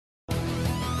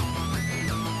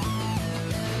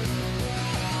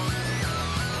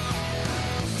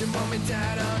Mom and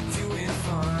Dad, I'm doing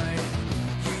fine.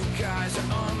 You guys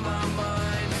are on my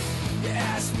mind. You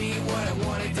asked me what I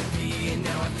wanted to be, and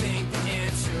now I think the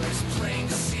answer is plain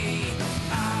to see.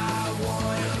 I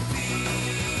wanna be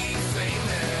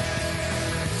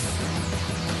famous.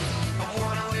 I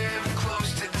wanna live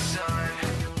close to the sun.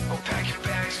 Oh, pack your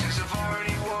bags, cause I've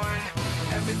already won.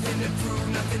 Everything to prove,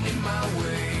 nothing in my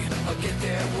way. I'll get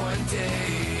there one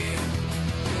day.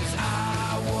 Cause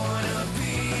I wanna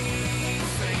be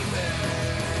famous.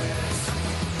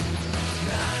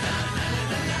 Na na na na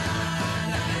na na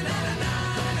na na na na na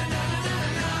na na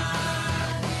na.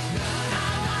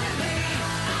 I wanna be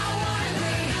famous. I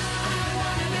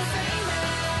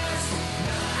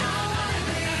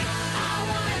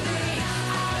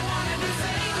wanna be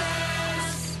famous.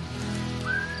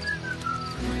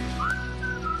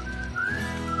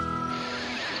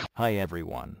 Hi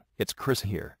everyone, it's Chris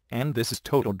here, and this is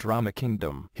Total Drama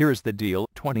Kingdom. Here's the deal,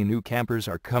 20 new campers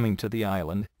are coming to the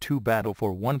island to battle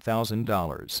for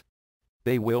 $1,000.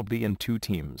 They will be in 2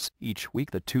 teams. Each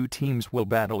week the 2 teams will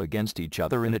battle against each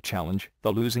other in a challenge.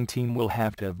 The losing team will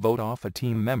have to vote off a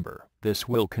team member. This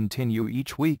will continue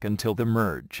each week until the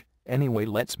merge. Anyway,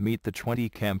 let's meet the 20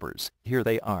 campers. Here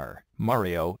they are: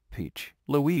 Mario, Peach,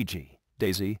 Luigi,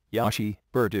 Daisy, Yoshi,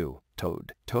 Birdo,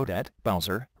 Toad, Toadette,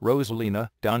 Bowser, Rosalina,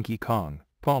 Donkey Kong,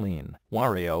 Pauline,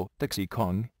 Wario, Dixie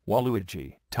Kong,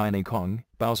 Waluigi, Tiny Kong,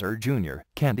 Bowser Jr.,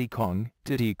 Candy Kong,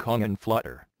 Diddy Kong and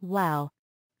Flutter. Wow.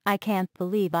 I can't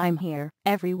believe I'm here.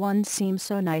 Everyone seems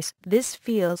so nice. This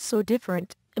feels so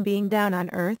different, being down on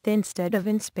Earth instead of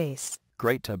in space.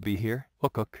 Great to be here.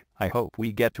 Hook. I hope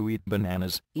we get to eat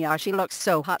bananas. Yoshi looks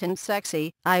so hot and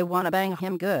sexy. I wanna bang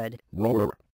him good.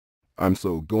 Roar. I'm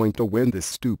so going to win this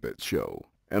stupid show,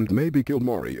 and maybe kill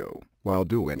Mario while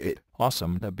doing it.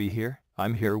 Awesome to be here.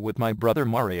 I'm here with my brother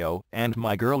Mario and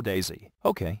my girl Daisy.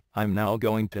 Okay, I'm now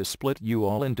going to split you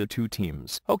all into 2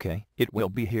 teams. Okay, it will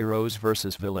be heroes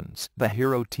versus villains. The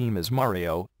hero team is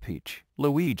Mario, Peach,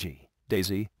 Luigi,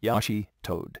 Daisy, Yoshi,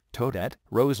 Toad, Toadette,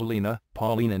 Rosalina,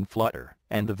 Pauline and Flutter.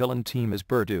 And the villain team is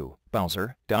Birdo,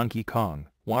 Bowser, Donkey Kong,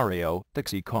 Wario,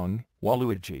 Dixie Kong,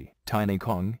 Waluigi, Tiny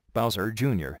Kong, Bowser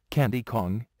Jr., Candy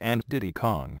Kong, and Diddy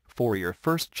Kong. For your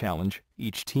first challenge,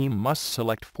 each team must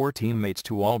select 4 teammates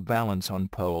to all balance on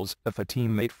poles. If a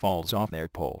teammate falls off their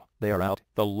pole, they are out.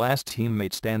 The last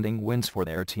teammate standing wins for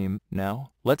their team. Now,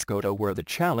 let's go to where the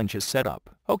challenge is set up.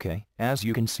 Okay, as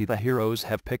you can see, the heroes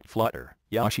have picked Flutter,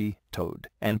 Yoshi, Toad,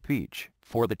 and Peach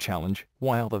for the challenge,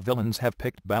 while the villains have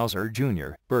picked Bowser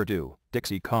Jr., Birdo,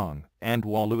 Dixie Kong, and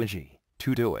Waluigi.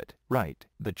 To do it right,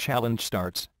 the challenge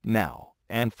starts now,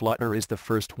 and Flutter is the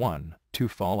first one to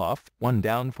fall off. 1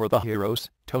 down for the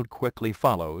heroes. Toad quickly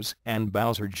follows, and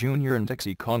Bowser Jr. and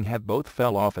Dixie Kong have both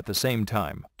fell off at the same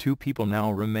time. 2 people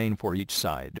now remain for each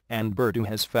side, and Birdo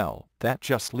has fell. That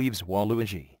just leaves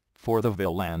Waluigi for the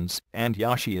villains, and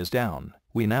Yoshi is down.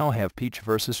 We now have Peach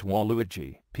versus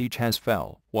Waluigi. Peach has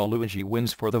fell. Waluigi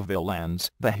wins for the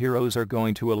villains. The heroes are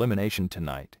going to elimination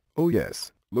tonight. Oh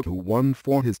yes, look who won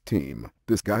for his team.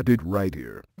 This guy did right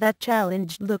here. That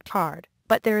challenge looked hard,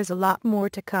 but there is a lot more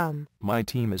to come. My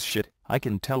team is shit. I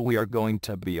can tell we are going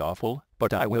to be awful,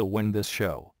 but I will win this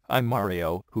show. I'm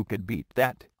Mario. Who could beat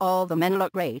that? All the men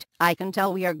look great. I can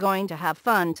tell we are going to have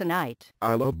fun tonight.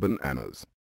 I love bananas.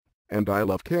 And I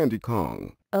love Candy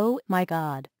Kong. Oh my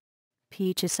god.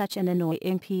 Peach is such an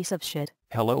annoying piece of shit.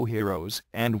 Hello heroes,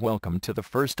 and welcome to the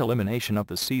first elimination of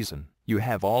the season. You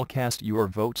have all cast your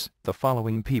votes. The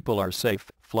following people are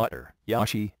safe: Flutter,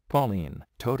 Yoshi, Pauline,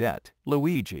 Toadette,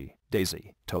 Luigi,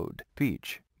 Daisy, Toad,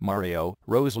 Peach, Mario,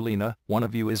 Rosalina. One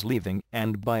of you is leaving,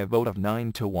 and by a vote of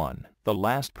 9-1, the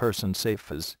last person safe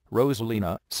is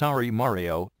Rosalina. Sorry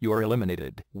Mario, you're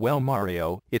eliminated. Well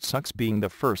Mario, it sucks being the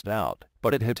first out,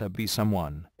 but it had to be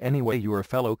someone. Anyway, your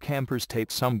fellow campers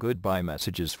taped some goodbye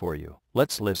messages for you.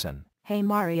 Let's listen. Hey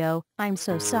Mario, I'm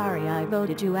so sorry I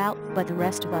voted you out, but the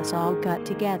rest of us all got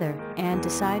together and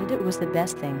decided it was the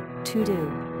best thing to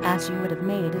do, as you would have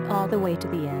made it all the way to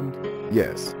the end.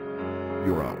 Yes.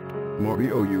 You're out.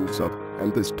 Mario, you suck,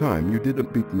 and this time you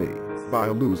didn't beat me. Bye,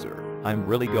 loser. I'm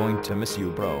really going to miss you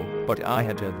bro, but I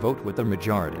had to vote with the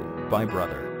majority. Bye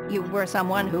brother. You were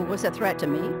someone who was a threat to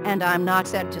me, and I'm not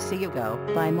sad to see you go.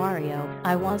 Bye Mario,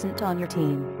 I wasn't on your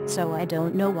team, so I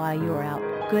don't know why you were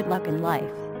out. Good luck in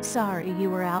life. Sorry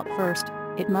you were out first.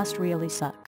 It must really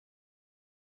suck.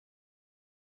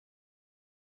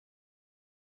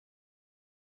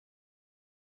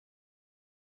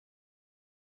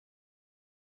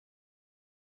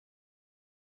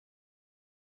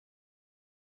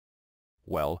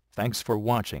 Well, thanks for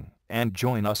watching, and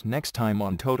join us next time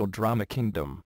on Total Drama Kingdom.